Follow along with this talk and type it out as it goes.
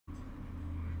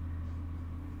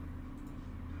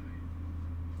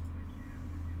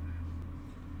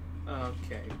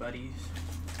Okay, buddies.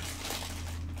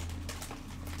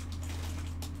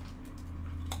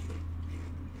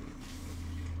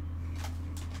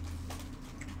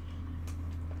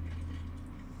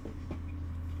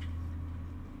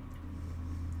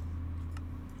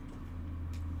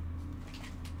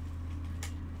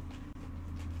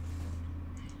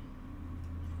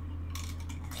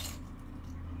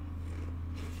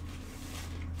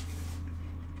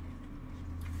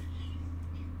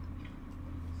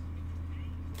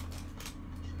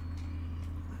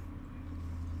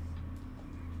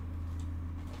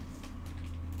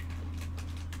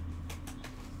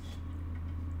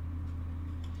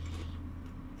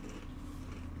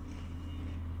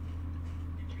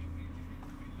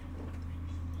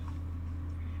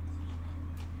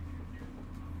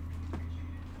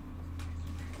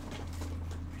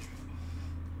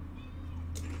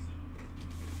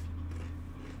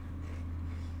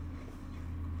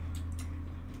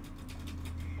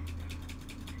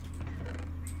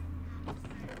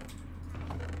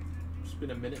 Been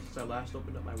a minute since I last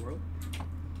opened up my world.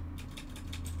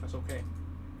 That's okay,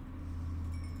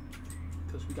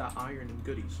 because we got iron and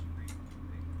goodies.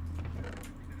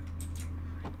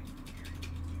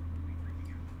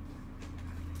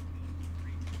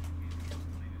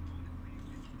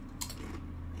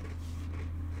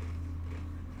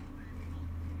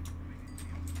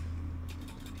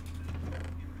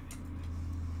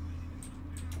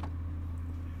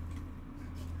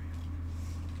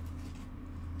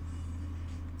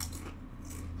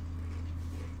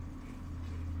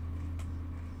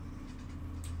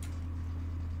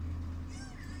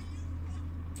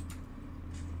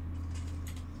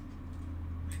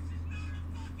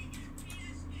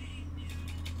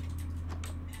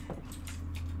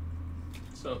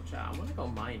 So, chat, I want to go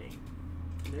mining.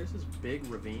 There's this big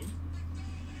ravine,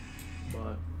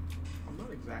 but I'm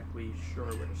not exactly sure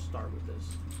where to start with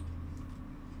this.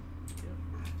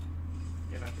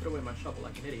 Yeah. And I put away my shovel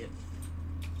like an idiot.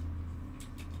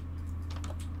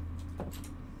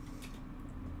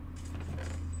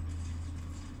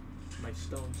 My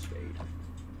stone spade.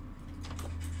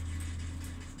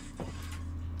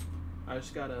 I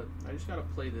just gotta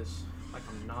play this like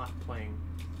I'm not playing.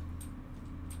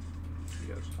 He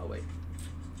goes, oh wait.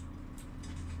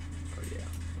 Oh yeah.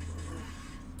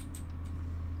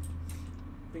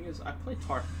 Thing is, I played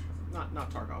not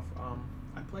Tarkov.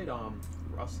 I played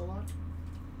Rust a lot.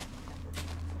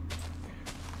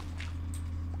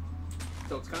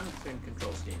 So it's kind of the same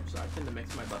control scheme, so I tend to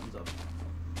mix my buttons up.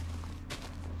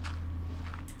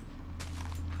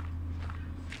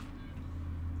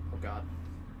 Oh god.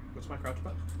 What's my crouch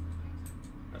button?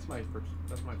 That's my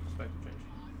perspective change.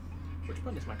 Which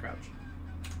button is my crouch?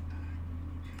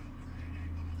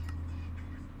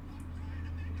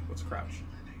 What's crouch?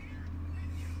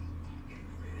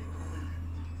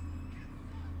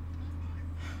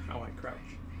 How I crouch.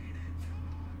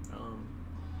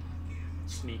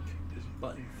 Sneak is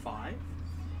button 5.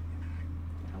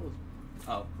 How is?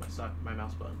 Oh, my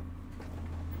mouse button.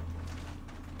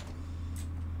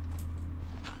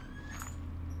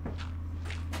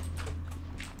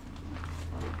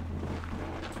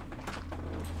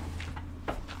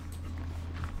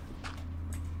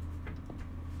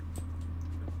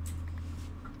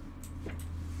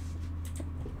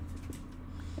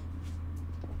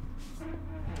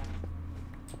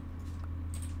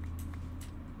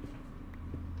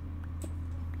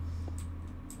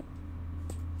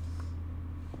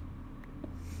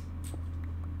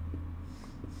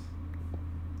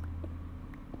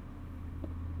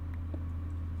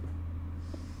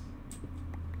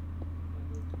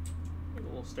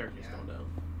 Staircase going down.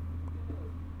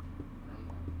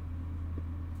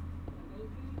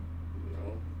 No.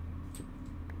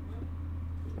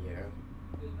 Yeah.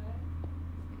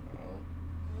 No.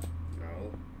 No.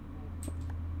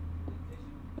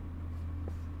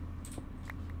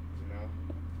 No.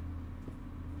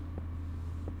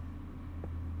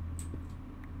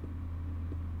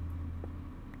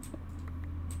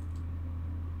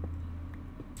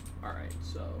 Alright,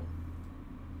 so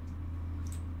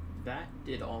that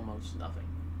did almost nothing.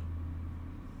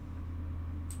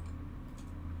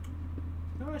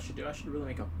 You know what I should do? I should really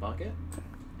make a bucket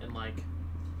and like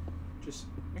just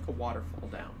make a waterfall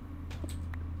down.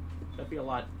 That'd be a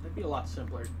lot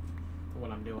simpler than what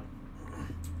I'm doing.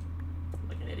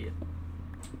 Like an idiot.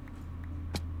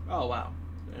 Oh wow.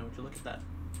 And would you look at that?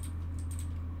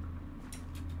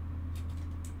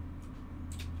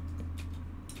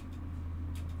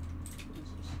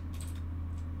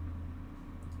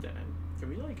 Can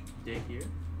we like dig here?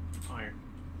 Iron.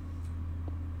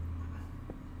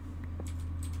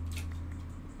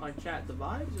 Like, chat, the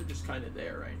vibes are just kind of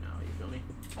there right now, you feel me?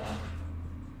 Got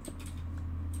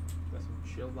some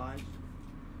chill vibes.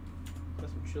 Got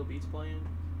some chill beats playing.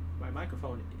 My mic is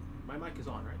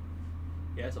on, right?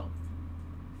 Yeah, it's on.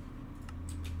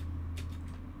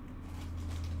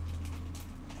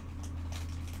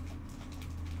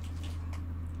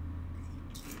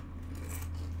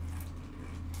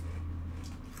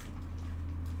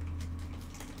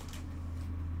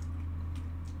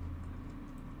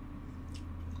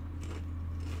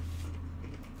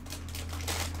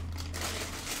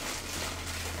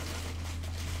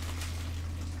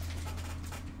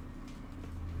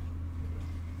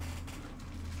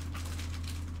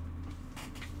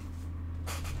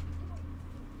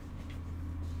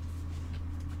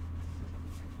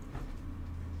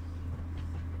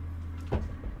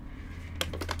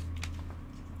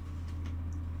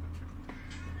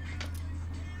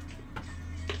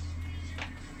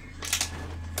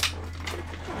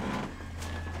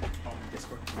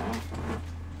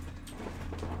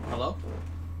 Hello?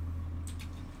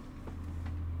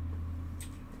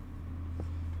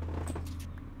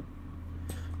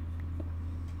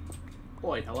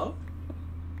 Boy, hello?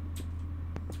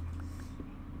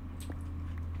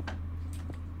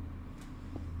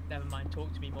 Never mind,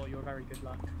 talk to me more, you're very good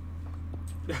luck.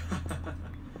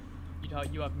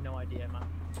 You have no idea, man.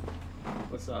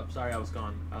 What's up? Sorry I was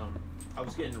gone. I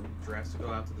was getting dressed to go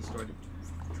out to the store to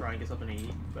try and get something to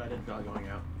eat, but I didn't feel like going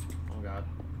out. Oh god.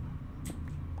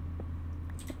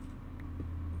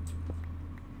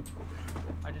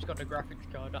 I just got a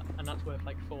graphics card, and that's worth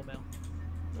like 4 mil.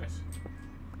 Nice.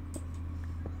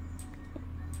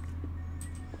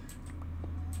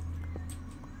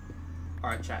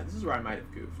 Alright, chat, this is where I might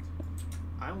have goofed.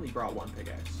 I only brought one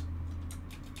pickaxe.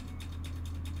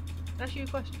 Can I ask you a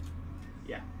question?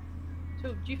 Yeah.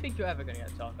 So, do you think you're ever going to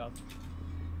get Tarkov?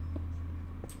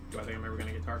 Do I think I'm ever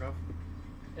gonna get Tarkov?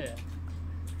 Yeah.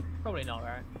 Probably not,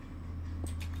 right?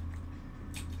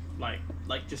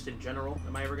 Like just in general,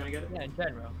 am I ever gonna get it? Yeah, in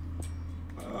general.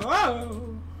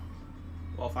 Oh!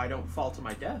 Well, if I don't fall to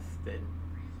my death, then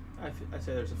I'd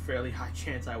say there's a fairly high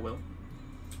chance I will.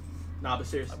 Nah, but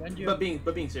serious. But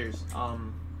being serious,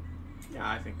 yeah,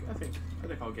 I think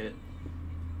I'll get it.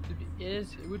 It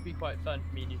would be quite fun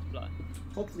for me and you to play.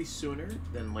 Hopefully sooner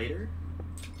than later.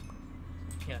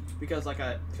 Yeah. Because like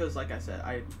I said,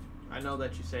 I know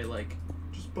that you say like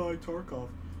just buy Tarkov,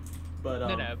 but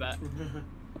no, but.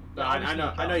 But I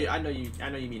know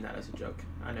you mean that as a joke.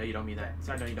 I know you don't mean that.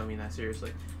 I know you don't mean that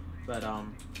seriously. But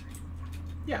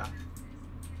yeah.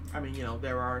 I mean, you know,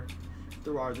 there are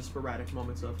the sporadic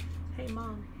moments of, hey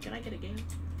mom, can I get a game?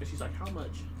 And she's like, how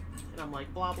much? And I'm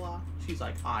like, blah blah. She's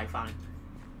like, aye, fine.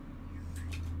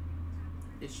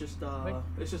 It's just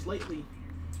lately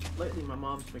my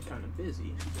mom's been kind of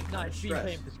busy. No, she's been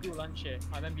paying for school, hasn't she?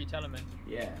 I remember you telling me.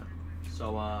 Yeah.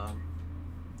 So I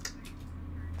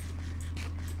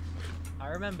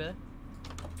remember.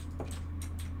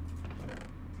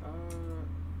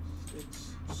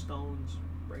 Sticks, stones,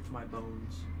 break my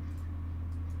bones.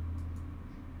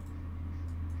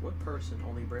 What person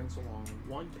only brings along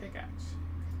one pickaxe?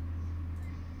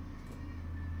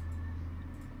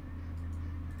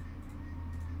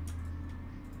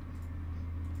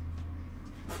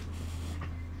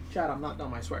 Chad, I'm not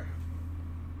dumb, I swear.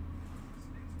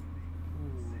 Ooh,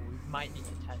 we might need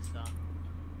to test that.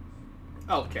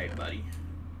 Okay, buddy.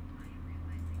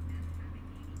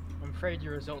 I'm afraid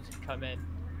your results have come in.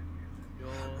 You're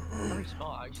very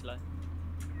smart, actually.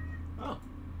 Oh,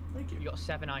 thank you. You got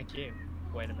 7 IQ.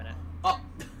 Wait a minute. Oh!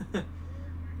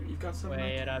 You've got 7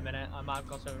 Wait IQ? a minute, I might have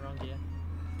got something wrong here.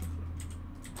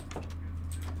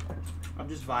 I'm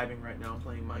just vibing right now, I'm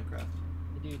playing Minecraft.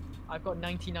 Dude, I've got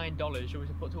 $99 you want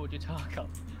to put towards your Tarkov.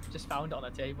 Just found it on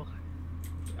a table.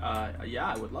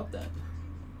 Yeah, I would love that.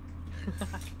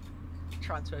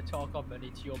 Transfer Tarkov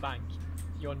money to your bank.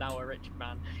 You're now a rich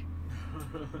man. I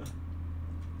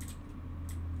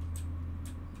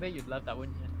bet you'd love that,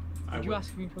 wouldn't you? Would you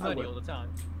ask me for money all the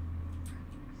time?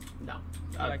 No.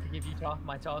 So I could give you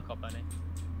my Tarkov money.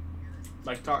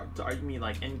 Like, you mean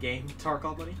like in-game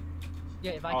Tarkov money?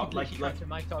 Yeah, if I could literally transfer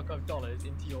my Tarkov dollars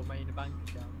into your main bank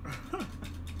account.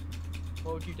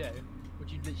 What would you do? Would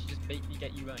you literally just make me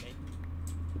get you money?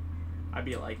 I'd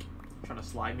be like, trying to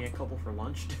slide me a couple for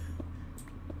lunch.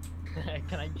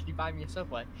 Can you buy me a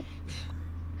Subway?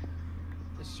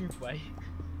 A Soupway.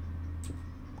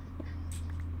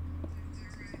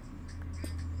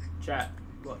 Chat,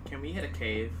 look, can we hit a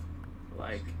cave?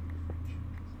 Like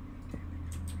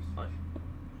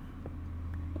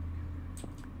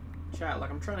chat, like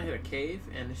I'm trying to hit a cave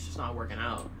and it's just not working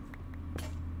out.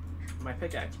 My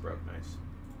pickaxe broke, nice.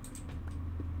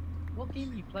 What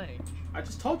game are you playing? I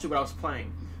just told you what I was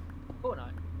playing.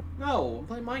 Fortnite? No, I'm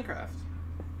playing Minecraft.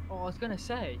 Oh, I was gonna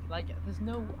say, like, there's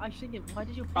no. I think it. Why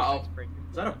did your Uh-oh. pickaxe break?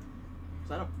 Is that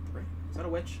a brick? Is that a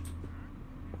witch?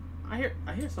 I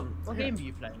hear some. What game are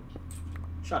you playing?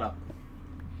 Shut up.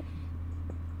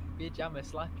 Bitch, I'ma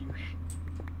slap you.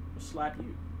 I'll slap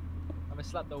you. I'ma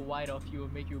slap the white off you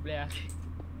and make you black.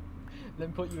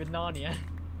 Then put you in Narnia.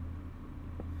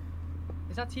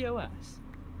 Is that TOS?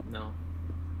 No.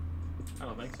 I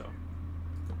don't think so.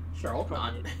 Sure hope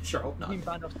not. Sure hope I've not. been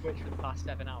banned off Twitch for the past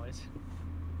 7 hours.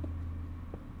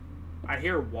 I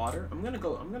hear water. I'm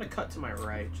gonna cut to my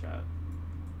right, chat.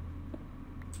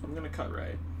 I'm gonna cut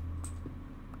right.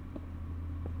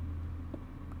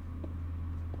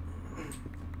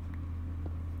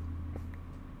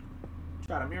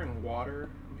 Chat, I'm hearing water.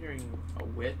 I'm hearing a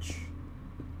witch.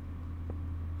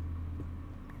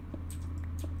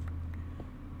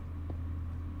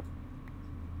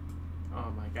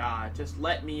 Oh my god, just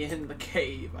let me in the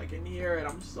cave. I can hear it.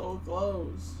 I'm so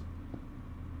close.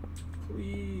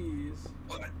 Please.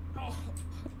 What? Oh,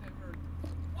 that hurt.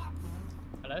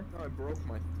 Hello? Oh, I broke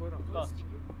my foot on Look. this.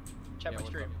 Check my what's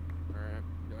stream. up? Alright.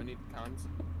 Do I need comms?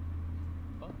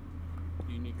 What?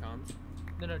 Do you need comms?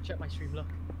 No, check my stream, look.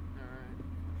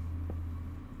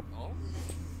 Alright. Oh?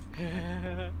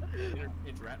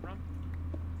 It's rat run?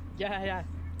 Yeah.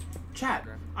 Chat,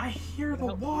 I hear the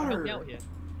Help water. me out here.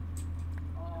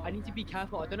 I need to be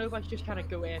careful. I don't know if I should just kind of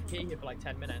go AFK here for like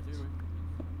 10 minutes.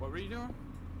 What were you doing?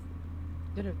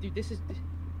 No, dude, this is...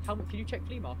 How much? Can you check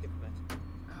flea market for me?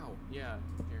 Ow. Yeah.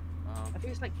 Here. I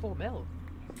think it's like 4 mil.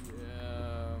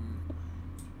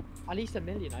 At least $1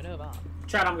 million, I know that.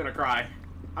 Chat, I'm gonna cry.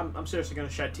 I'm seriously gonna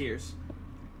shed tears.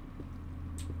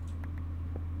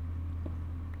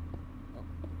 Oh,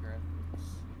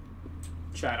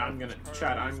 graphics. Chat,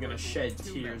 I'm gonna shed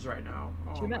tears right now.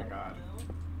 Oh 2 my mil. god.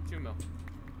 2 mil.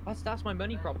 That's my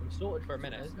money problem sorted for a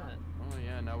minute, isn't it? Oh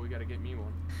yeah, now we gotta get me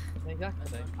one.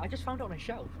 Exactly. I just found it on a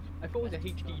shelf. I thought it was a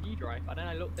HDD drive, and then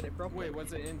I looked at it properly. Wait,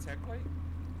 was it in TechPlate?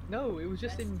 No, it was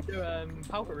just in the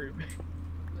powder room.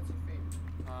 What's your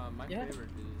favorite? My favorite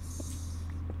is...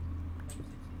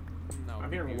 No.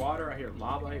 I'm hearing water, I hear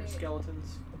lava, I hear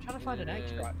skeletons. I'm trying to find an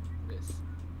extract. This.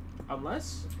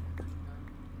 Unless...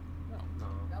 No. No.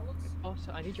 Oh,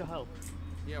 so I need your help.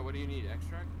 Yeah, what do you need?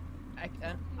 Extract?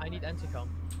 I need intercom.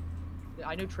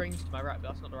 I know trains to my right, but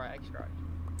that's not the right extract.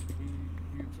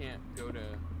 You can't go to...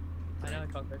 I know I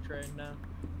can't go train now.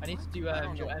 I need to do I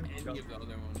don't know your any intercom. of the other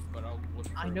ones, but I'll look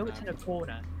for I know them it's in a after.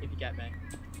 corner, if you get me.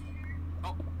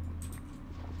 Oh!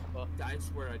 What? I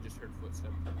swear I just heard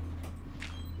footsteps.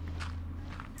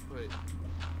 But...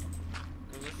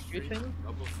 Good thing?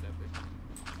 Double stepping.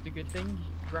 The good thing,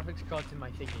 graphics card's in my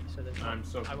thingy, so there's I'm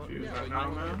so I won't- confused Yeah, right but now, you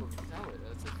won't be man. able to tell it,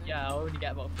 that's the thing. Yeah, I'll only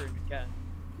get about 300k.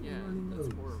 Yeah,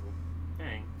 that's horrible.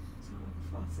 Dang.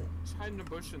 Just hide in a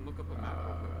bush and look up a map.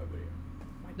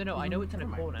 No, I know it's in a What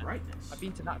am I corner. brightness? I've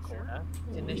been to that corner.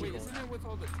 It's in this Wait, corner. isn't it with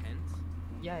all the tents?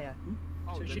 Yeah.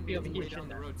 Oh, So it then should be over it's here, way down shouldn't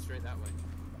the it? road, straight that way.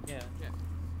 Yeah. Yeah.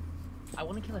 I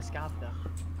want to kill a scab though.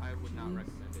 I would not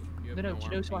recommend it. You have No, do you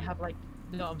know armor so I to have get- like...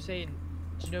 No, I'm saying...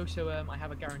 Do you know so I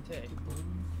have a guarantee?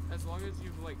 As long as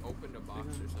you've like opened a box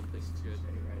or something, it's good.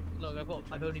 Look,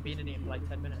 I've only been in here for like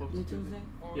 10 minutes. Or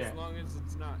Yeah. as long as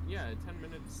it's not, 10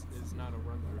 minutes is not a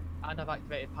run through. And I've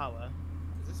activated power.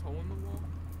 Is this hole in the wall?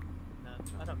 No,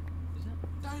 I don't... Is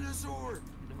it? Dinosaur!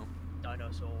 No.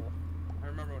 Dinosaur. I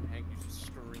remember when Hank used to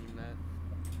scream that.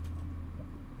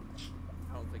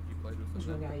 I don't think you played with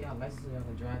him.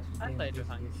 I played with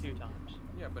Hank a few times.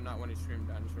 Yeah, but not when he screamed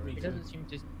dinosaur. He doesn't seem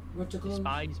to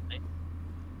despise me.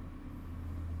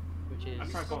 Which is... I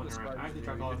tried calling her around. I actually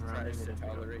tried calling her around. Tries to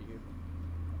tolerate you.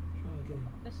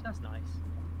 That's nice.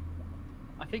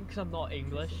 I think because I'm not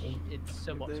English, it's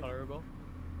somewhat tolerable.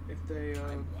 If they,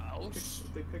 Welsh.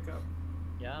 if they pick up.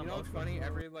 Yeah, You I'm know what's Welsh. funny?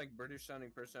 Every like British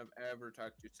sounding person I've ever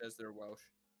talked to says they're Welsh.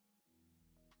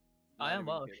 I Not am even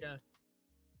Welsh, kidding. yeah.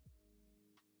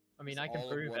 I mean, I All can of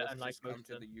prove it Welsh unlike just come most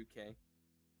to of them. the UK.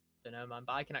 Don't know, man,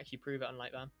 but I can actually prove it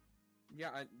unlike them.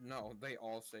 Yeah, no, they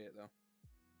all say it though.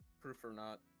 Proof or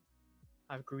not.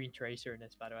 I have green tracer in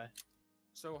this, by the way.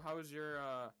 So how is your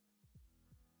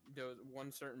does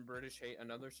one certain British hate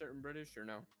another certain British or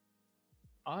no?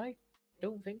 I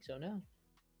don't think so, no.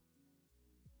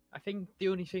 I think the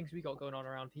only things we got going on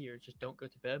around here is just don't go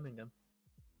to Birmingham.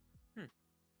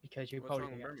 Because you're What's probably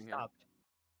wrong gonna with get Birmingham? stabbed.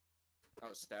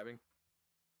 Oh, stabbing.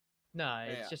 No,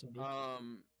 it's Yeah. just me.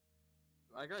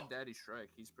 I got Daddy Shrek.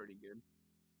 He's pretty good.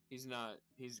 He's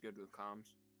good with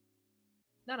comms.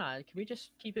 No, can we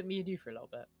just keep it me and you for a little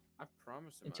bit? I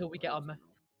promise him. Until I we get will, our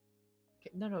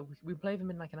No, we play them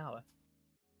in like an hour.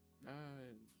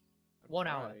 1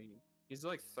 hour. Why? He's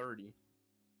like 30.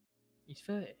 He's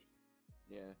 30.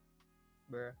 Yeah.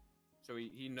 Bruh. So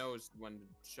he knows when to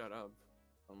shut up,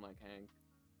 unlike Hank.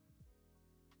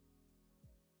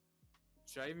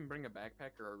 Should I even bring a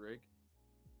backpack or a rig?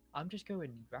 I'm just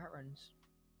going rat runs.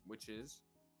 Which is?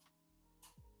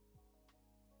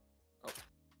 Oh.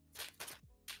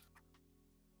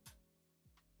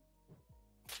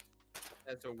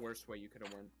 That's the worst way you could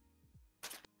have went.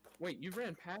 Wait, you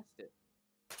ran past it.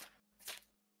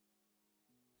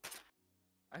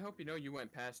 I hope you know you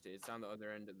went past it. It's on the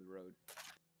other end of the road.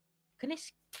 Can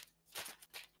this?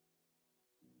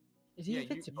 Is he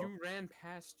invincible? you ran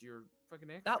past your fucking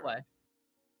extra. That way?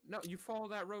 No, you follow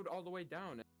that road all the way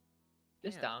down.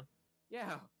 This Yeah. down?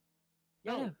 Yeah.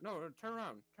 Yeah. No, turn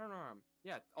around. Turn around.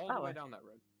 Yeah, all That the way way? down that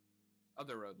road.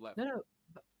 Other road, left. No.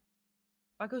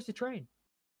 That goes the train.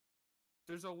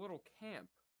 There's a little camp.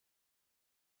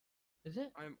 Is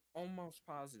it? I'm almost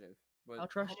positive. But I'll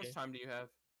trust how much you. time do you have?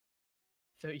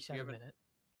 37 haven't- minutes.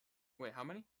 Wait, how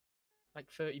many? Like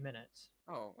 30 minutes.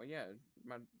 Oh, well, yeah.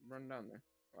 Run down there.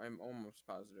 I'm almost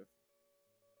positive.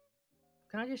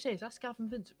 Can I just say, is that Scav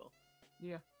invincible?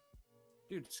 Yeah.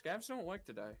 Dude, scavs don't like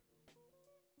to die.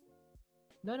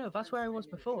 No, that's where I was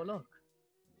before, look.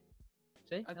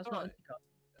 See? I That's thought- not Intercot.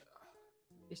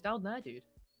 It's down there, dude.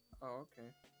 Oh,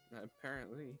 okay.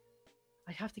 Apparently.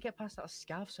 I have to get past that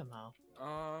Scav somehow.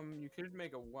 You could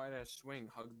make a wide-ass swing,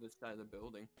 hug the side of the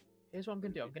building. Here's what I'm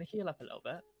gonna do. I'm gonna heal up a little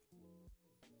bit.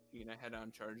 You gonna head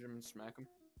on, charge him, and smack him?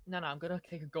 No, I'm gonna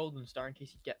take a golden star in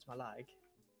case he gets my lag.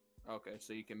 Okay,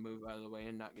 so you can move out of the way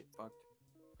and not get fucked.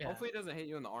 Yeah. Hopefully it doesn't hit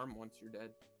you in the arm once you're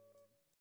dead.